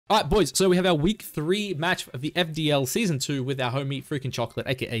All right, boys, so we have our week 3 match of the FDL season 2 with our homie freaking Chocolate,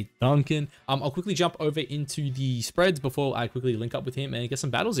 aka Duncan. I'll quickly jump over into the spreads before I quickly link up with him and get some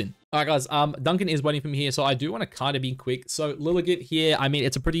battles in. All right, guys, Duncan is waiting for me here, so I do want to kind of be quick. So Lilligant here, I mean,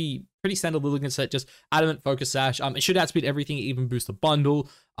 it's a pretty standard Lilligant set, just Adamant, Focus Sash. It should outspeed everything, even boost the bundle.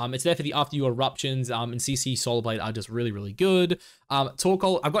 It's there for the after you eruptions, and CC Solar Blade are just really good.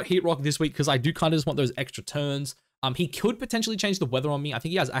 Torkoal, I've got Heat Rock this week because I do kind of just want those extra turns. He could potentially change the weather on me. I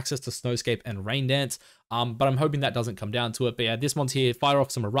think he has access to Snowscape and Rain Dance, but I'm hoping that doesn't come down to it. But yeah, this one's here. Fire off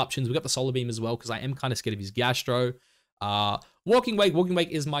some eruptions. We got the Solar Beam as well because I am kind of scared of his Gastro. Walking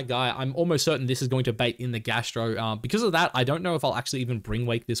Wake is my guy. I'm almost certain this is going to bait in the Gastro. Because of that, I don't know if I'll actually even bring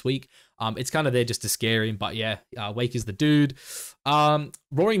Wake this week. It's kind of there just to scare him, but yeah, Wake is the dude.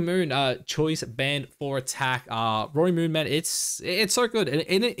 Roaring Moon, choice band for attack. Roaring Moon, man, it's so good. And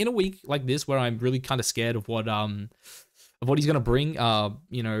in a week like this where I'm really kind of scared of what he's gonna bring,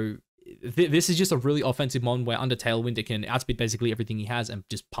 you know, this is just a really offensive mon where under Tailwind it can outspeed basically everything he has and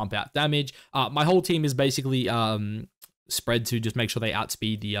just pump out damage. My whole team is basically spread to just make sure they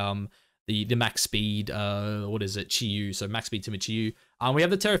outspeed the max speed, what is it, Chiyu, so max speed to Chiyu. We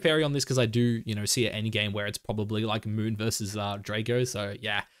have the Terra Fairy on this because I do, you know, see at any game where it's probably like Moon versus Draco, so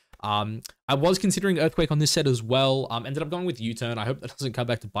yeah. I was considering Earthquake on this set as well. Ended up going with U-Turn. I hope that doesn't come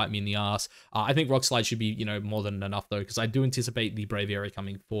back to bite me in the ass. I think Rock Slide should be, you know, more than enough though, because I do anticipate the Braviary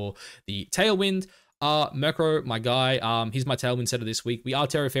coming for the Tailwind. Murkrow, my guy, he's my Tailwind setter this week. We are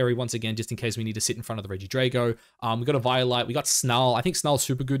Terra Fairy once again, just in case we need to sit in front of the Regidrago. We got a Violite, we got Snarl. I think Snarl's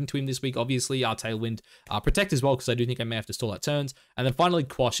super good into him this week, obviously. Our Tailwind, Protect as well, because I do think I may have to stall out turns. And then finally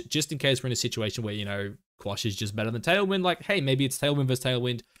Quash, just in case we're in a situation where, you know, Quash is just better than Tailwind. Like, hey, maybe it's Tailwind versus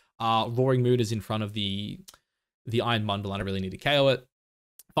Tailwind. Roaring Moon is in front of the Iron Bundle, and I really need to KO it.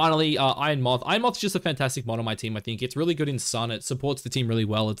 Finally, Iron Moth. Iron Moth's just a fantastic mod on my team, I think. It's really good in Sun. It supports the team really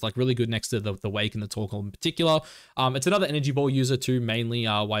well. It's like really good next to the Wake and the Torkoal in particular. It's another Energy Ball user too, mainly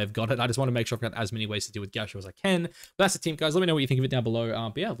why I've got it. I just want to make sure I've got as many ways to deal with Gastro as I can. But that's the team, guys. Let me know what you think of it down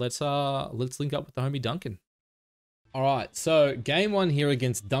below. But yeah, let's link up with the homie Duncan. All right, so game 1 here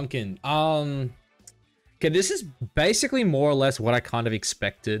against Duncan. Okay, this is basically more or less what I kind of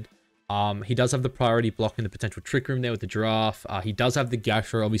expected. He does have the priority block in the potential Trick Room there with the Giraffe. He does have the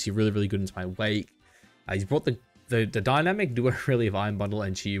Gastro, obviously really good into my Wake. He's brought the dynamic duo really of Iron Bundle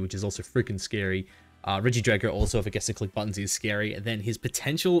and Chiyu, which is also freaking scary. Regidrago also, if it gets to click buttons, is scary. And then his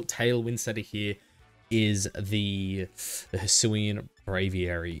potential Tailwind setter here is the Hisuian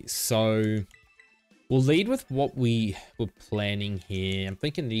Braviary. So we'll lead with what we were planning here. I'm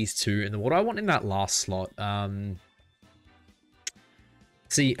thinking these two, and then what I want in that last slot.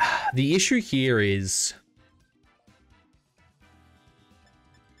 See, the issue here is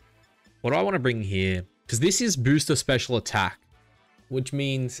what I want to bring here, because this is booster special attack, which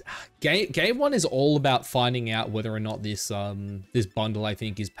means game 1 is all about finding out whether or not this this bundle, I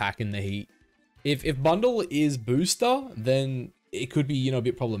think, is packing the heat. If bundle is booster, then it could be, you know, a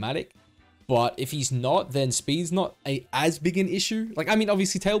bit problematic. But if he's not, then speed's not as big an issue. Like, I mean,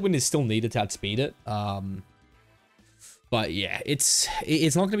 obviously Tailwind is still needed to outspeed it. But yeah, it's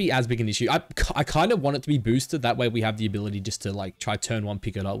not going to be as big an issue. I kind of want it to be boosted. That way we have the ability just to like try turn 1,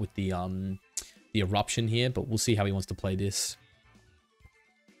 pick it up with the eruption here. But we'll see how he wants to play this.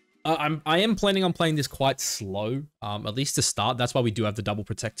 I am planning on playing this quite slow, at least to start. That's why we do have the double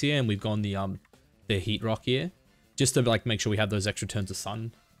protect here, and we've gone the Heat Rock here, just to like make sure we have those extra turns of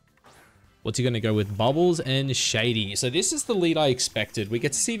Sun. What's he going to go with? Bubbles and Shady. So this is the lead I expected. We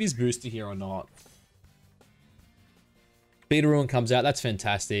get to see if he's boosted here or not. Beta Ruin comes out. That's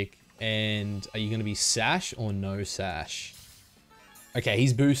fantastic. And are you going to be Sash or no Sash? Okay,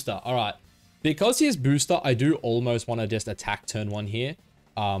 he's booster. All right. Because he is booster, I do almost want to just attack turn 1 here.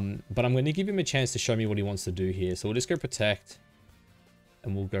 But I'm going to give him a chance to show me what he wants to do here. So we'll just go protect.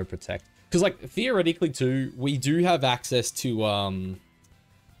 And we'll go protect. Because like theoretically too, we do have access to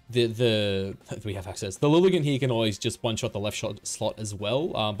we have access. The Lilligant here can always just one-shot the left shot slot as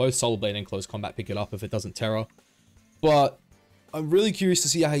well. Both Solar Blade and Close Combat pick it up if it doesn't Terra. But I'm really curious to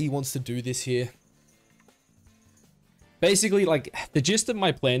see how he wants to do this here. Basically, like, the gist of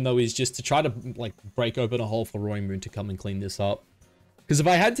my plan, though, is just to try to, like, break open a hole for Roaring Moon to come and clean this up. Because if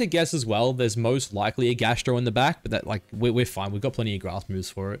I had to guess as well, there's most likely a Gastro in the back, but that, like, we're fine. We've got plenty of grass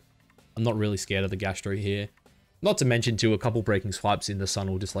moves for it. I'm not really scared of the Gastro here. Not to mention, too, a couple breaking swipes in the Sun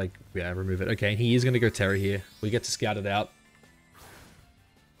will just, like, yeah, remove it. Okay, and he is going to go Terra here. We get to scout it out.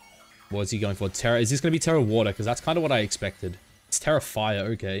 What is he going for? Terra? Is this going to be Terra Water? Because that's kind of what I expected. It's Terra Fire.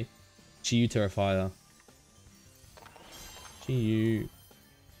 Okay. Chiyu Terra Fire. Chiyu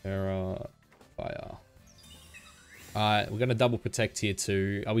Terra Fire. We're going to double protect here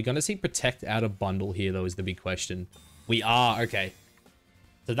too. Are we going to see protect out of bundle here though is the big question. We are, okay.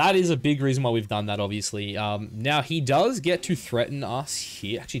 So that is a big reason why we've done that, obviously. Now he does get to threaten us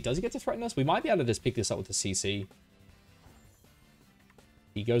here. Actually, does he get to threaten us? We might be able to just pick this up with the CC.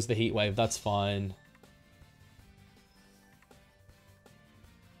 He goes the heat wave, that's fine.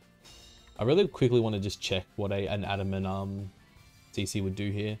 I really quickly want to just check what an adamant CC would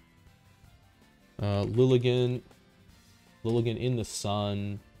do here. Lilligant in the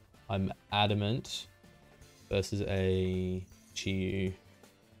sun. I'm adamant versus a Chiyu.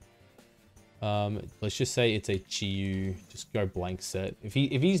 Let's just say it's a Chiyu. Just go blank set. If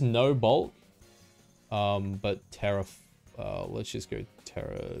he's no bulk, but Terra. Let's just go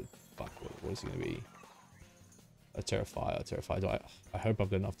Terra. Fuck, what is he gonna be? A Terra Fire. Terra Fire. I hope I've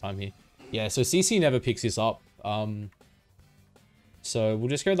got enough time here. Yeah, so CC never picks this up. So we'll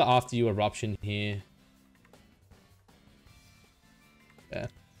just go the After You Eruption here. Yeah.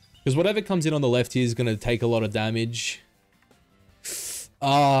 Because whatever comes in on the left here is going to take a lot of damage.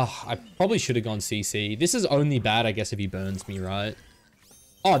 I probably should have gone CC. This is only bad, I guess, if he burns me, right?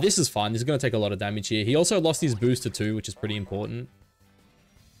 Oh, this is fine. This is going to take a lot of damage here. He also lost his booster too, which is pretty important.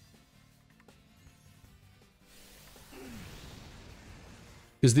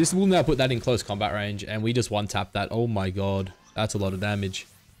 Because this will now put that in close combat range, and we just one-tap that. Oh my god. That's a lot of damage.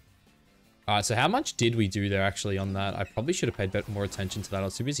 Alright, so how much did we do there actually on that? I probably should have paid a bit more attention to that. I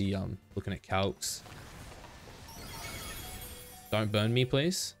was too busy looking at calcs. Don't burn me,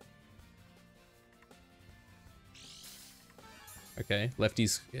 please. Okay,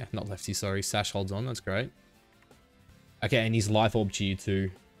 lefties... Yeah, not lefties, sorry. Sash holds on, that's great. Okay, and he's Life Orb Chi too.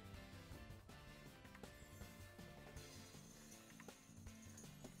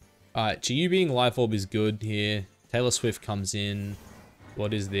 Alright, Chi being Life Orb is good here. Taylor Swift comes in.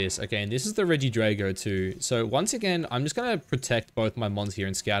 What is this? Okay, and this is the Regidrago too. So once again, I'm just going to protect both my mons here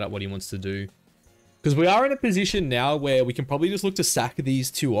and scout out what he wants to do. Because we are in a position now where we can probably just look to sack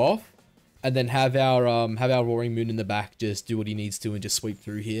these two off. And then have our Roaring Moon in the back just do what he needs to and just sweep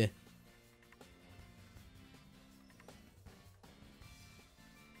through here.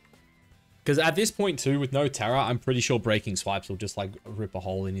 Because at this point too, with no Terra, I'm pretty sure Breaking Swipes will just like rip a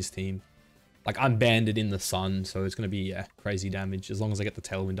hole in his team. Like, I'm banded in the sun, so it's going to be, yeah, crazy damage as long as I get the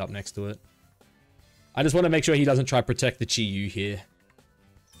Tailwind up next to it. I just want to make sure he doesn't try to protect the Chiyu here.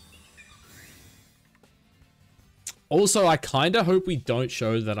 Also, I kind of hope we don't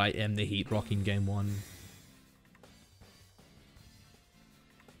show that I am the Heat Rock in Game 1.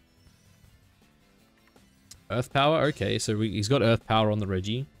 Earth Power? Okay, so he's got Earth Power on the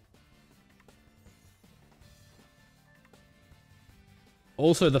Regi.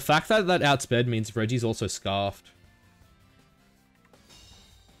 Also, the fact that that outsped means Regi's also scarfed.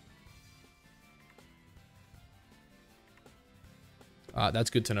 That's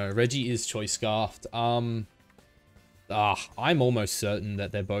good to know. Regi is choice scarfed. I'm almost certain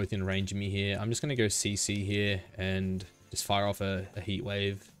that they're both in range of me here. I'm just going to go CC here and just fire off a heat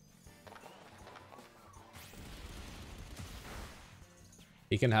wave.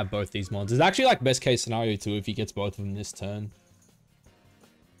 He can have both these mons. It's actually like best case scenario too if he gets both of them this turn.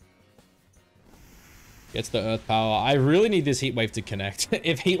 Gets the Earth Power. I really need this Heat Wave to connect.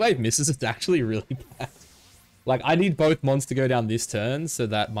 If Heat Wave misses, it's actually really bad. Like, I need both mons to go down this turn so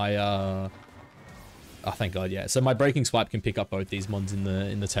that my, oh, thank God, yeah. So my Breaking Swipe can pick up both these mons in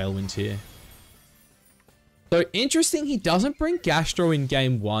the Tailwind here. So, interesting, he doesn't bring Gastro in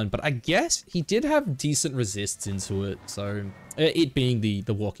Game 1, but I guess he did have decent resists into it. So, it being the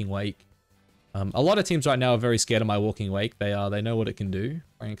Walking Wake. A lot of teams right now are very scared of my Walking Wake. They know what it can do.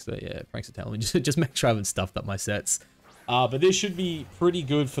 Pranks the Tailwind. Just make sure I haven't stuffed up my sets. But this should be pretty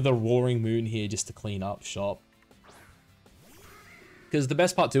good for the Roaring Moon here, just to clean up shop. Because the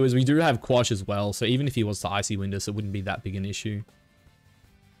best part too is we do have Quash as well, so even if he was to Icy Wind us, it wouldn't be that big an issue.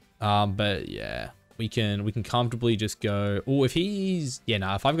 But yeah, we can comfortably just go. Oh, if he's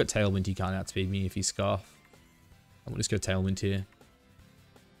if I've got Tailwind, he can't outspeed me if he's Scarf. I'm gonna just go Tailwind here.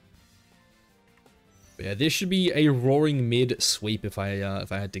 Yeah, this should be a Roaring Mid sweep if I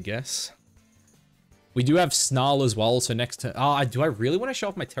had to guess. We do have Snarl as well, so next turn... do I really want to show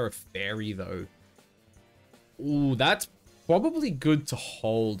off my Terra Fairy, though? Ooh, that's probably good to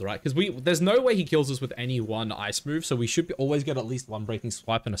hold, right? Because there's no way he kills us with any one Ice move, so we should always get at least one Breaking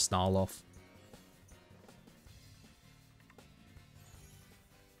Swipe and a Snarl off.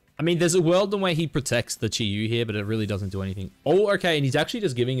 I mean, there's a world in where he protects the Chiyu here, but it really doesn't do anything. Oh, okay, and he's actually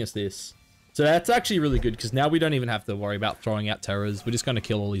just giving us this. So that's actually really good, because now we don't even have to worry about throwing out Terras. We're just going to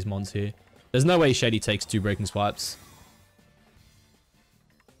kill all these mons here. There's no way Shady takes 2 Breaking Swipes.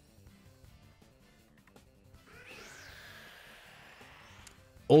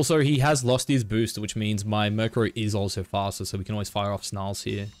 Also, he has lost his boost, which means my Murkrow is also faster, so we can always fire off Snarls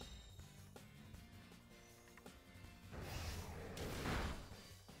here.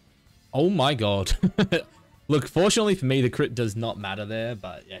 Oh my god. Look, fortunately for me, the crit does not matter there,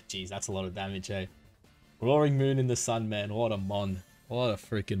 but yeah, geez, that's a lot of damage, eh? Roaring Moon in the sun, man. What a mon. What a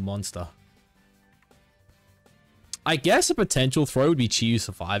freaking monster. I guess a potential throw would be Chi-Yu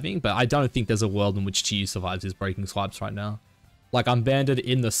surviving, but I don't think there's a world in which Chi-Yu survives his breaking swipes right now. Like, I'm banded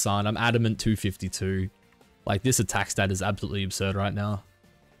in the sun. I'm adamant 252. Like, this attack stat is absolutely absurd right now.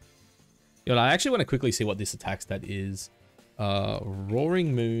 You know, I actually want to quickly see what this attack stat is.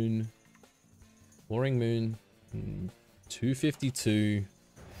 Roaring Moon. Roaring Moon. 252.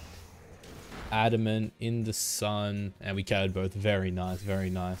 Adamant in the sun. And we carried both. Very nice. Very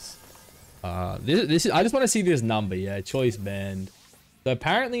nice. This is, I just want to see this number. Yeah, choice band. So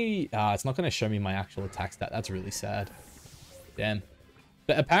apparently, it's not going to show me my actual attack stat. That's really sad. Damn.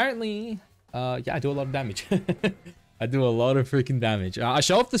 But apparently, yeah, I do a lot of damage. I do a lot of freaking damage. I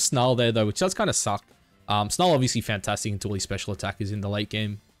show off the Snarl there, though, which does kind of suck. Snarl obviously fantastic until his special attack is in the late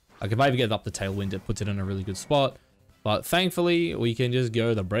game. Like, if I ever get up the Tailwind, it puts it in a really good spot. But thankfully, we can just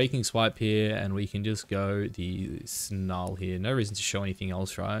go the Breaking Swipe here, and we can just go the Snarl here. No reason to show anything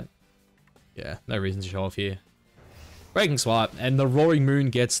else, right? Yeah, no reason to show off here. Breaking Swipe, and the Roaring Moon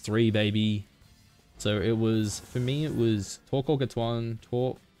gets 3, baby. So it was, for me, it was Torkoal gets 1,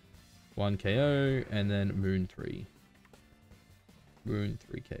 Torque, 1 KO, and then Moon 3. Moon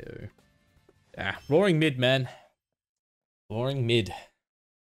 3 KO. Yeah, Roaring mid, man. Roaring mid.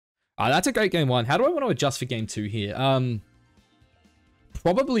 That's a great game 1. How do I want to adjust for game 2 here?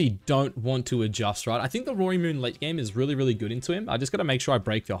 Probably don't want to adjust, right? I think the Roaring Moon late game is really, really good into him. I just got to make sure I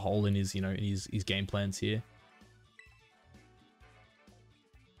break the hole in his, you know, in his game plans here.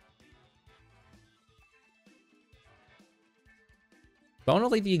 But I want to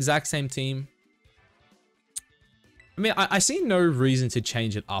leave the exact same team. I mean, I see no reason to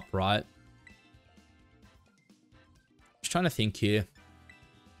change it up, right? Just trying to think here.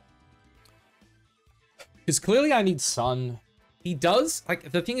 Because clearly I need Sun. He does,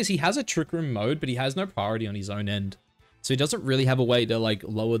 like, the thing is he has a Trick Room mode, but he has no priority on his own end. So he doesn't really have a way to, like,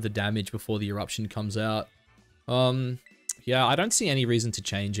 lower the damage before the eruption comes out. Yeah, I don't see any reason to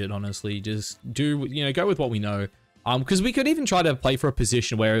change it, honestly. Just do, you know, go with what we know. Because we could even try to play for a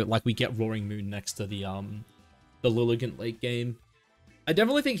position where, like, we get Roaring Moon next to the Lilligant late game. I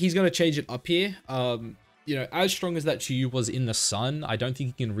definitely think he's going to change it up here. You know, as strong as that Chi-Yu was in the sun, I don't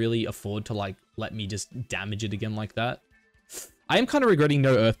think he can really afford to, like, let me just damage it again like that. I am kind of regretting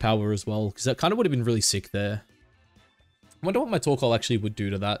no Earth Power as well, because that kind of would have been really sick there. I wonder what my Torkoal actually would do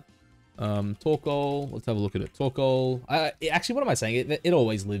to that. Torkoal, let's have a look at it. Torkoal, actually, what am I saying? It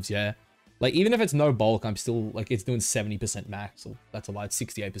always lives, yeah. Like, even if it's no bulk, I'm still, like, it's doing 70% max. Or that's a lie, it's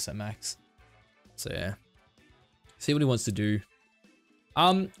 68% max. So, yeah. See what he wants to do.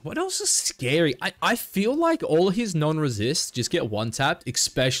 What else is scary? I feel like all his non-resists just get one-tapped,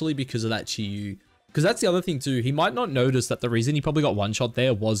 especially because of that Chi-Yu. Because that's the other thing too. He might not notice that the reason he probably got one-shot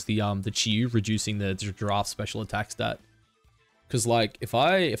there was the Chi-Yu reducing the giraffe special attack stat. Because like if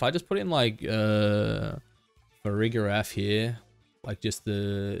I just put in like Farigiraf here, like just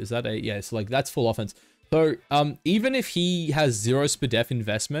the is that a yeah, so like that's full offense. So even if he has 0 Spadef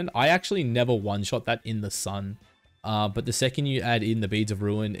investment, I actually never one-shot that in the sun. But the second you add in the Beads of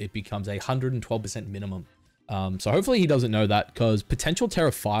Ruin, it becomes a 112% minimum. So hopefully he doesn't know that, because potential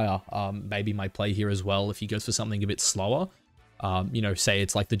Terra Fire maybe might play here as well if he goes for something a bit slower. You know, say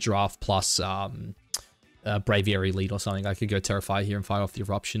it's like the Draft plus Braviary lead or something. I could go Terra Fire here and fire off the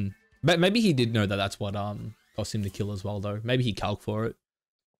Eruption. But maybe he did know that that's what cost him the kill as well, though. Maybe he calc for it.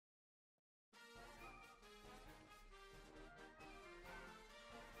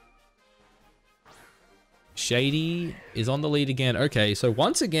 Shady is on the lead again. Okay, so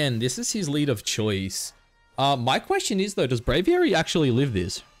once again, this is his lead of choice. My question is, though, does Braviary actually live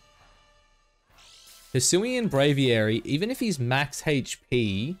this? Hisuian Braviary, even if he's max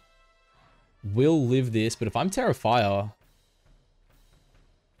HP, will live this. But if I'm Terra Fire...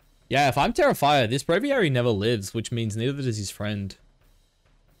 Yeah, if I'm Terra Fire, this Braviary never lives, which means neither does his friend.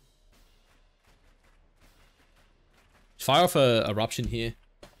 Fire off a Eruption here.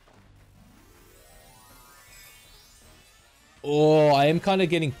 Oh, I am kind of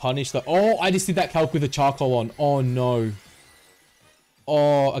getting punished though. Oh, I just did that calc with a charcoal on. Oh, no.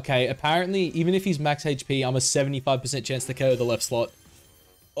 Oh, okay. Apparently, even if he's max HP, I'm a 75% chance to KO the left slot.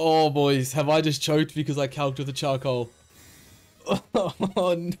 Oh, boys. Have I just choked because I calced with a charcoal?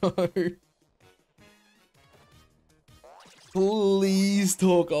 Oh, no. Please,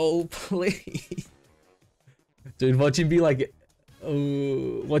 Torkoal. Please. Dude, watch him be like...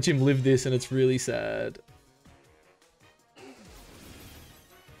 Oh, watch him live this and it's really sad.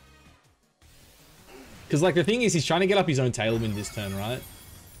 Because, like, the thing is, he's trying to get up his own Tailwind this turn, right?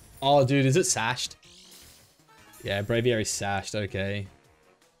 Oh, dude, is it sashed? Yeah, Braviary's sashed. Okay.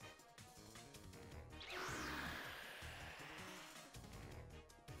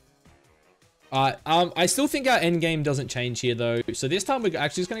 I still think our end game doesn't change here, though. So this time, we're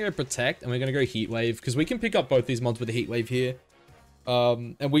actually just going to go Protect, and we're going to go Heat Wave, because we can pick up both these mods with a Heat Wave here.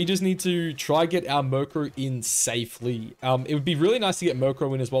 And we just need to try get our Murkrow in safely. It would be really nice to get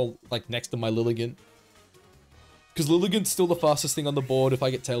Murkrow in as well, like, next to my Lilligant. Because Lilligant's still the fastest thing on the board if I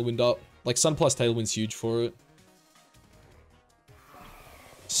get Tailwind up. Like, Sun plus Tailwind's huge for it.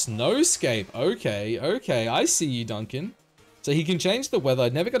 Snowscape. Okay, okay. I see you, Duncan. So he can change the weather. I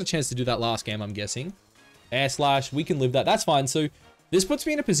never got a chance to do that last game, I'm guessing. Air Slash. We can live that. That's fine. So this puts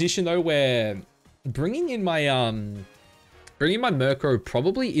me in a position, though, where bringing in my Murkrow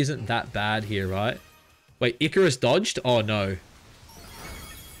probably isn't that bad here, right? Wait, Icarus dodged? Oh, no.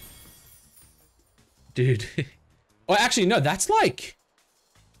 Dude. Oh, actually, no, that's like...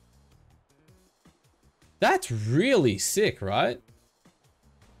 That's really sick, right?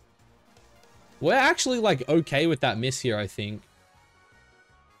 We're actually, like, okay with that miss here, I think.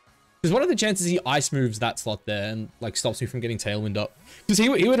 Because what are the chances he ice moves that slot there and, like, stops me from getting Tailwind up? Because he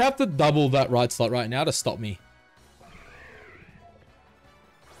would have to double that right slot right now to stop me.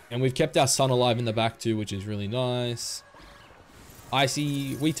 And we've kept our Sun alive in the back, too, which is really nice.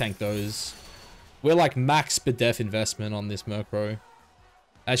 Icy, we tank those. We're like max Spadef investment on this Murkrow.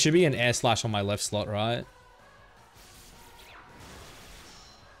 That should be an Air Slash on my left slot, right?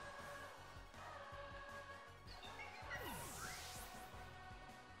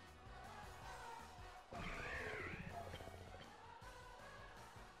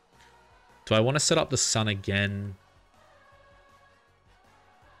 Do I want to set up the Sun again?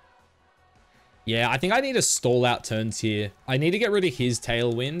 Yeah, I think I need to stall out turns here. I need to get rid of his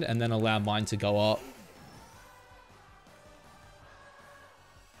Tailwind and then allow mine to go up.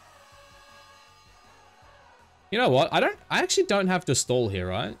 You know what? I actually don't have to stall here,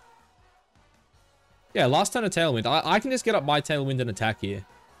 right? Yeah, last turn of Tailwind. I can just get up my Tailwind and attack here.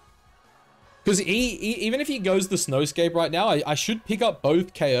 Because even if he goes the Snowscape right now, I should pick up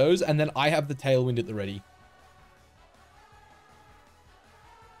both KOs and then I have the Tailwind at the ready.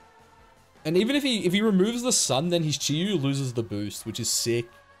 And even if he removes the Sun, then his Chi-Yu loses the boost, which is sick.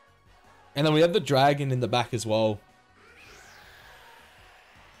 And then we have the Dragon in the back as well.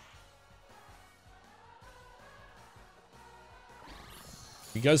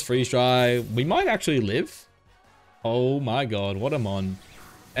 He goes Freeze Dry. We might actually live. Oh my god, what a mon.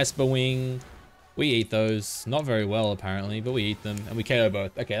 Esper Wing. We eat those. Not very well, apparently, but we eat them. And we KO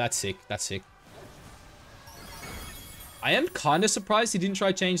both. Okay, that's sick. That's sick. I am kind of surprised he didn't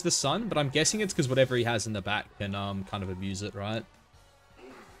try to change the Sun, but I'm guessing it's because whatever he has in the back can kind of abuse it, right?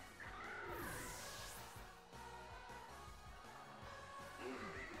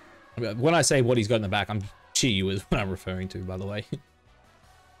 When I say what he's got in the back, I'm Chi-Yu is what I'm referring to, by the way.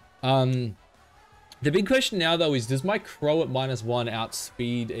 The big question now, though, is does my Crow at -1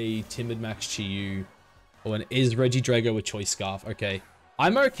 outspeed a Timid Max Chi-Yu? Or is Regidrago a Choice Scarf? Okay.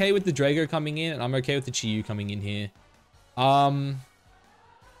 I'm okay with the Drago coming in, and I'm okay with the Chi-Yu coming in here. I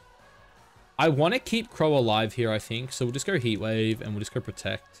want to keep Crow alive here, I think. So we'll just go Heat Wave, and we'll just go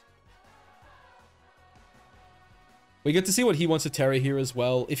Protect. We get to see what he wants to Terra here as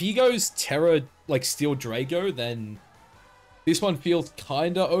well. If he goes Terra, like, Steel Drago, then this one feels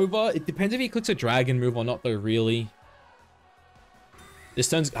kinda over. It depends if he clicks a Dragon move or not, though, really. This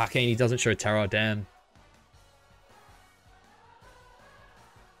turn's... Okay, and he doesn't show Terra, damn.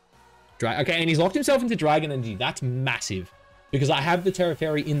 Okay, and he's locked himself into Dragon Energy. That's massive. Because I have the Terra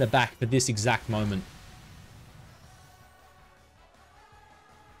Fairy in the back for this exact moment.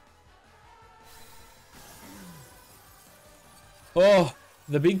 Oh,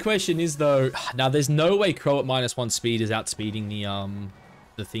 the big question is, though... Now, there's no way Crow at -1 speed is outspeeding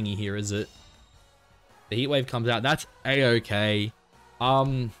the thingy here, is it? The Heat Wave comes out. That's A-okay.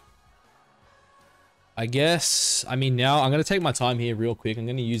 I guess, I mean, now I'm going to take my time here real quick. I'm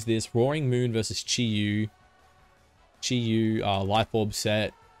going to use this Roaring Moon versus Chi-Yu. Chi-Yu, Life Orb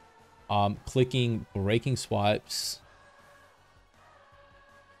set. Clicking Breaking Swipes.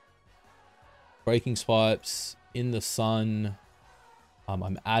 Breaking Swipes in the Sun.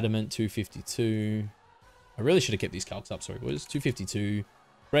 I'm Adamant 252. I really should have kept these calcs up. Sorry, what is 252?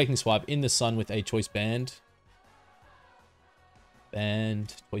 Breaking Swipe in the Sun with a Choice Band.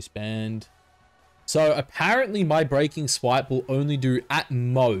 Choice Band. So apparently my Breaking Swipe will only do at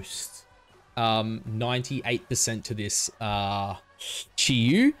most 98% to this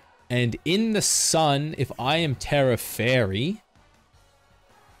Chiyu. And in the sun, if I am Terra Fairy...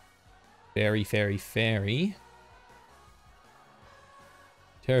 Fairy.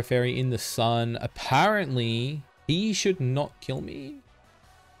 Terra Fairy in the sun. Apparently, he should not kill me.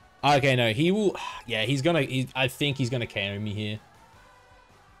 Okay, no, he will... Yeah, he's gonna... I think he's gonna KO me here.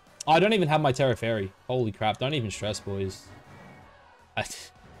 I don't even have my Terra Fairy. Holy crap, don't even stress, boys.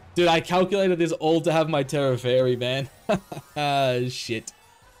 Dude, I calculated this all to have my Terra Fairy, man. Shit.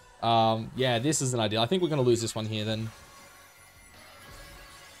 Yeah, this isn't ideal. I think we're gonna lose this one here, then.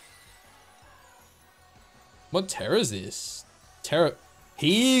 What Terra is this? Terra...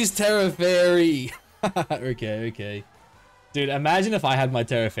 He's Terra Fairy! Okay. Dude, imagine if I had my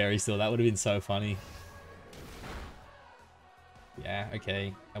Terra Fairy still. That would have been so funny. Yeah,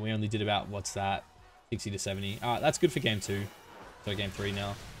 okay. And we only did about, what's that? 60 to 70. Alright, that's good for game 2. So game 3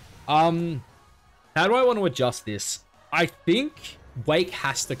 now. How do I want to adjust this? I think Wake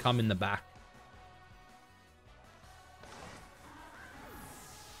has to come in the back.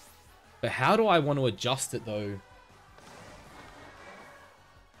 But how do I want to adjust it, though?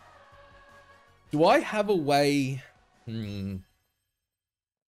 Do I have a way... I'm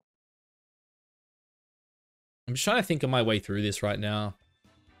just trying to think of my way through this right now.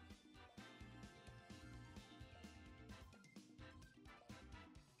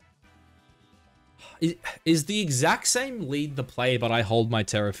 Is the exact same lead the play, but I hold my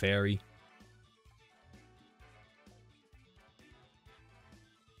Terra Fairy?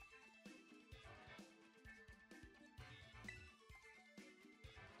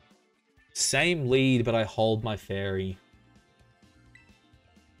 Same lead, but I hold my Fairy.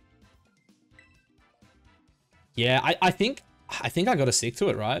 Yeah, I think I gotta stick to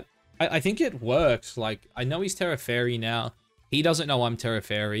it, right? I think it works. Like, I know he's Terra Fairy now. He doesn't know I'm Terra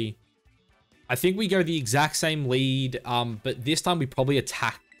Fairy. I think we go the exact same lead, but this time we probably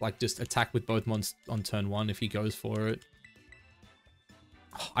attack, like just attack with both mons on turn 1 if he goes for it.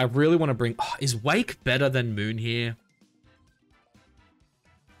 I really want to bring... is Wake better than Moon here?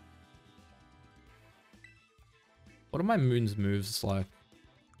 What are my Moon's moves like?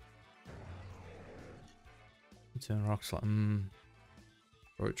 Turn Rock Slide.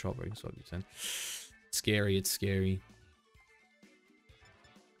 Throat Chop, Breaking Sword, Scary, it's scary.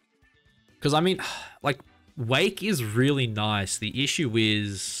 Because, I mean, like, Wake is really nice. The issue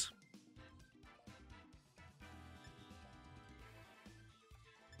is...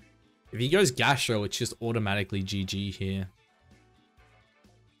 if he goes Gastro, it's just automatically GG here.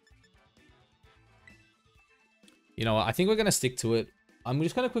 You know what? I think we're going to stick to it. I'm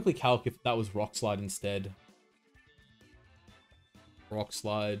just going to quickly calc if that was Rock Slide instead. Rock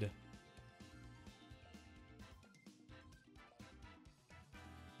Slide.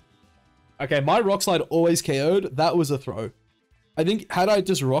 Okay, my Rock Slide always KO'd. That was a throw. I think had I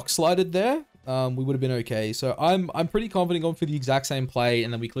just Rock Slided there, we would have been okay. So I'm pretty confident going for the exact same play,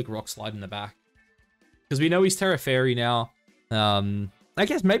 and then we click Rock Slide in the back. Because we know he's Terra Fairy now. I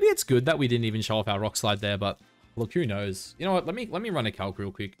guess maybe it's good that we didn't even show off our Rock Slide there, but look, who knows? You know what? Let me run a calc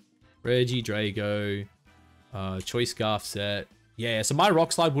real quick. Reggie, Drago, Choice Scarf set. Yeah, so my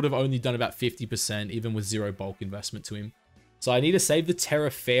Rock Slide would have only done about 50%, even with 0 bulk investment to him. So I need to save the Terra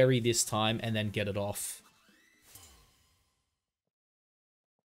Fairy this time and then get it off.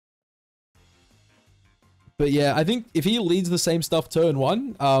 But yeah, I think if he leads the same stuff turn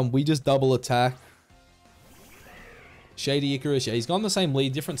 1, we just double attack. Shady Icarus, yeah, he's gone the same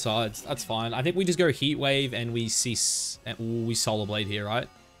lead, different sides. That's fine. I think we just go Heat Wave and we cease, and we Solar Blade here, right?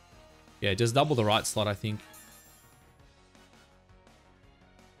 Yeah, just double the right slot, I think.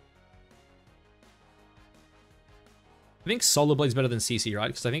 I think Solar Blade's better than CC, right?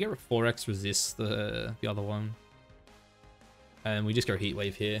 Because I think it 4x resists the other one. And we just go Heat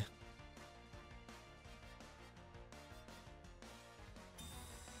Wave here.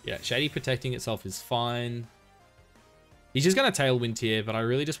 Yeah, Shady protecting itself is fine. He's just going to Tailwind here, but I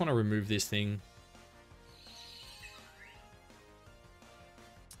really just want to remove this thing.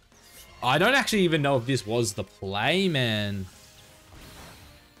 I don't actually even know if this was the play, man.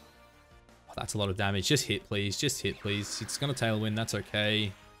 Oh, that's a lot of damage. Just hit, please. Just hit, please. It's going to Tailwind. That's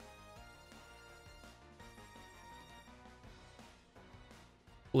okay.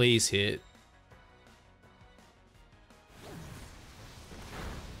 Please hit.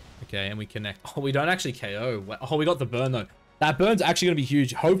 Okay, and we connect. Oh, we don't actually KO. Oh, we got the burn, though. That burn's actually going to be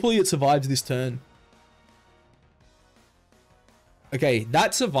huge. Hopefully, it survives this turn. Okay,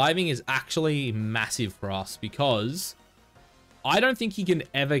 that surviving is actually massive for us because I don't think he can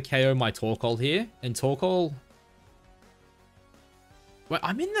ever KO my Torkoal here. And Torkoal... Wait,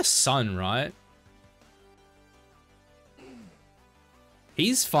 I'm in the sun, right?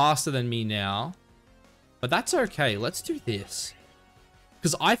 He's faster than me now. But that's okay. Let's do this.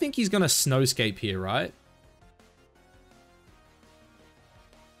 Because I think he's going to Snowscape here, right?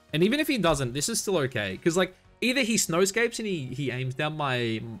 And even if he doesn't, this is still okay. Because, like, either he Snowscapes and he aims down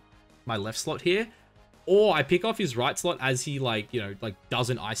my left slot here, or I pick off his right slot as he, like, you know, like,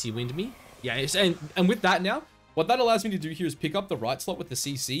 doesn't Icy Wind me. Yeah, and with that now, what that allows me to do here is pick up the right slot with the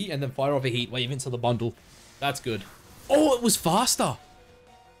CC and then fire off a Heat Wave into the bundle. That's good. Oh, it was faster.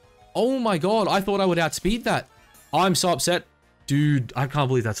 Oh my god, I thought I would outspeed that. I'm so upset. Dude, I can't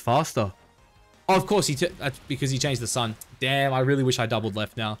believe that's faster. Oh, of course, that's because he changed the sun. Damn, I really wish I doubled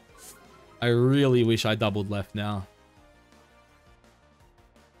left now. I really wish I doubled left now.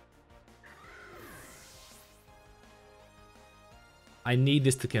 I need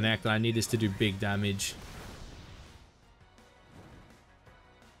this to connect, and I need this to do big damage.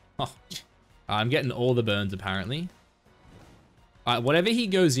 Oh, I'm getting all the burns, apparently. Alright, whatever he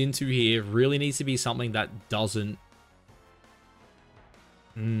goes into here really needs to be something that doesn't...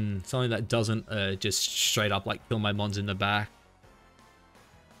 something that doesn't just straight up, like, kill my mons in the back.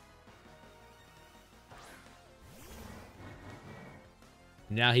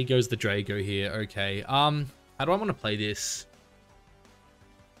 Now he goes the Drago here. Okay, how do I want to play this?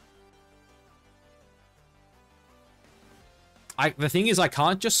 The thing is, I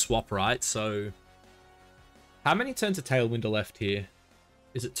can't just swap, right? So, how many turns of Tailwind are left here?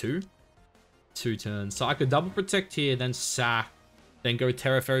 Is it 2? 2 turns. So I could double protect here, then sack, then go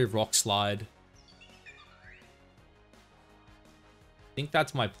Terra Fairy, Rock Slide. I think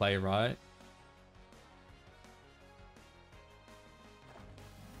that's my play, right?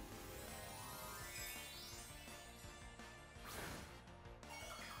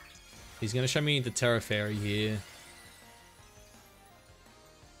 He's going to show me the Terra Fairy here.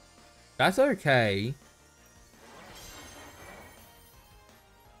 That's okay.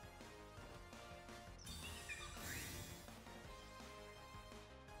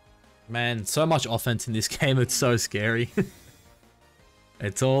 Man, so much offense in this game. It's so scary.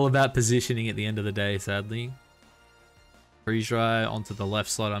 It's all about positioning at the end of the day, sadly. Freeze dry onto the left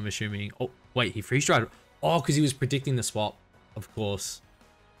slot, I'm assuming. Oh, wait, he freeze dried. Oh, because he was predicting the swap. Of course.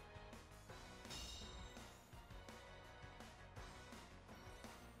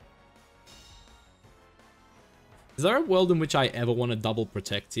 Is there a world in which I ever want to double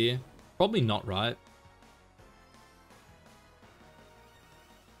protect here? Probably not, right?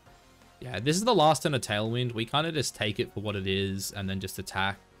 Yeah, this is the last turn of Tailwind. We kind of just take it for what it is and then just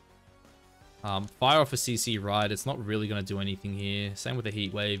attack. Fire off a CC right. It's not really going to do anything here. Same with the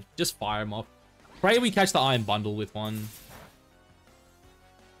Heat Wave. Just fire him off. Pray we catch the Iron Bundle with one.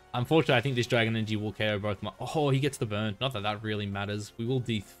 Unfortunately, I think this Dragon Energy will KO both my... Oh, he gets the burn. Not that that really matters. We will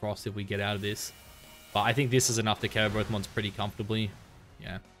defrost if we get out of this. But I think this is enough to KO both mons pretty comfortably.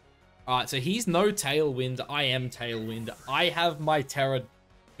 Yeah. Alright, so he's no Tailwind. I am Tailwind. I have my Terra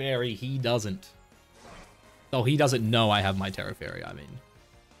Fairy. He doesn't. Oh, he doesn't know I have my Terra Fairy, I mean.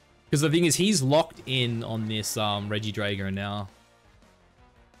 Because the thing is, he's locked in on this Regidrago now.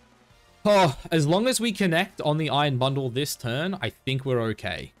 Oh, as long as we connect on the Iron Bundle this turn, I think we're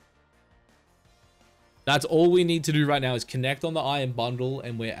okay. That's all we need to do right now is connect on the Iron Bundle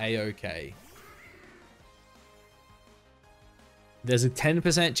and we're A-okay. There's a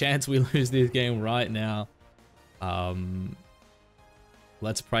 10% chance we lose this game right now.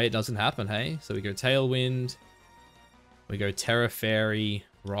 Let's pray it doesn't happen, hey? So we go Tailwind. We go Terra Fairy,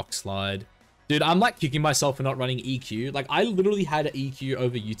 Rock Slide. Dude, I'm like kicking myself for not running EQ. Like, I literally had an EQ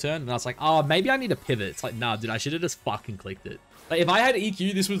over U-turn, and I was like, oh, maybe I need a pivot. It's like, nah, dude, I should have just fucking clicked it. Like, if I had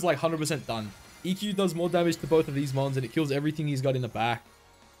EQ, this was like 100% done. EQ does more damage to both of these mons, and it kills everything he's got in the back.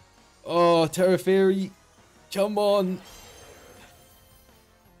 Oh, Terra Fairy. Come on.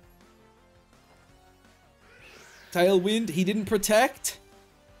 Tailwind, he didn't protect.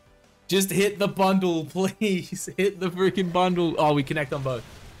 Just hit the bundle, please. Hit the freaking bundle. Oh, we connect on both.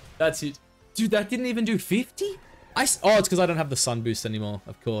 That's it. Dude, that didn't even do 50? Oh, it's because I don't have the sun boost anymore,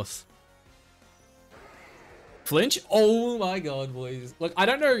 of course. Flinch? Oh my god, boys. Look, I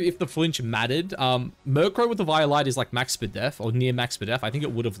don't know if the flinch mattered. Murkrow with the Violite is like max Spadef, or near max Spadef. I think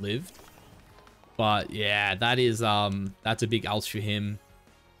it would have lived. But yeah, that is, that's a big else for him.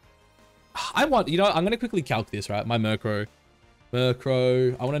 I want, you know, I'm going to quickly calc this, right? My Murkrow.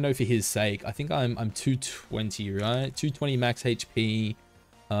 Murkrow, I want to know for his sake. I think I'm 220, right? 220 max HP.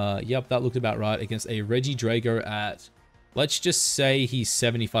 Yep, that looked about right against a Regidrago at, let's just say he's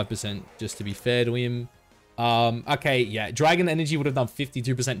 75%, just to be fair to him. Okay, yeah, Dragon Energy would have done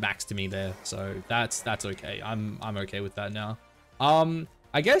 52% max to me there, so that's okay. I'm okay with that now.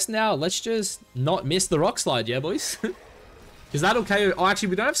 I guess now let's just not miss the Rock Slide, yeah, boys. Because that'll KO. Oh, actually,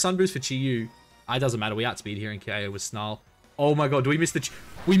 we don't have Sun Boost for Chi-Yu. It doesn't matter. We outspeed here and KO with Snarl. Oh my god, do we miss the...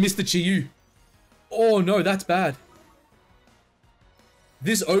 We missed the Chi-Yu. Oh no, that's bad.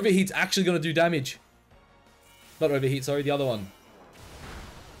 This overheat's actually going to do damage. Not overheat, sorry, the other one.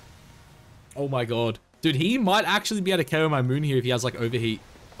 Oh my god. Dude, he might actually be able to KO my Moon here if he has, like, overheat.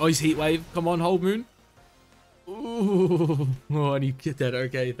 Oh, he's Heat Wave. Come on, hold Moon. Ooh. Oh, and he get that.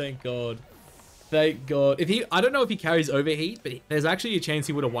 Okay, thank god. Thank god. If he... I don't know if he carries overheat, but there's actually a chance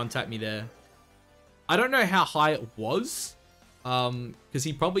he would have one-tapped me there. I don't know how high it was. Because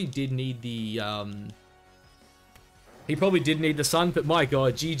he probably did need the... He probably did need the sun, but my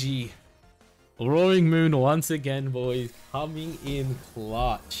god, GG. Roaring Moon once again, boys. Coming in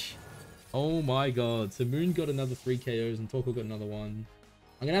clutch. Oh my god. So Moon got another 3 KOs and Torkoal got another 1.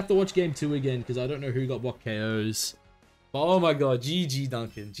 I'm gonna have to watch game 2 again because I don't know who got what KOs. But oh my god, GG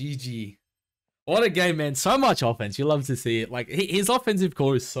Duncan, GG. What a game, man. So much offense. You love to see it. Like, his offensive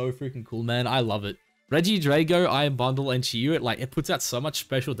core is so freaking cool, man. I love it. Reggie, Drago, Iron Bundle, and Chi-Yu, it puts out so much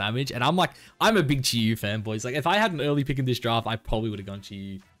special damage. And I'm a big Chi-Yu fan, boys. Like, if I had an early pick in this draft, I probably would have gone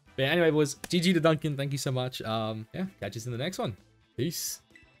Chi-Yu. But anyway, boys, GG to Duncan. Thank you so much. Yeah, catch us in the next one. Peace.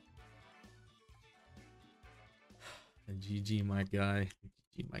 GG, my guy.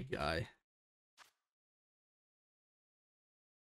 GG, my guy.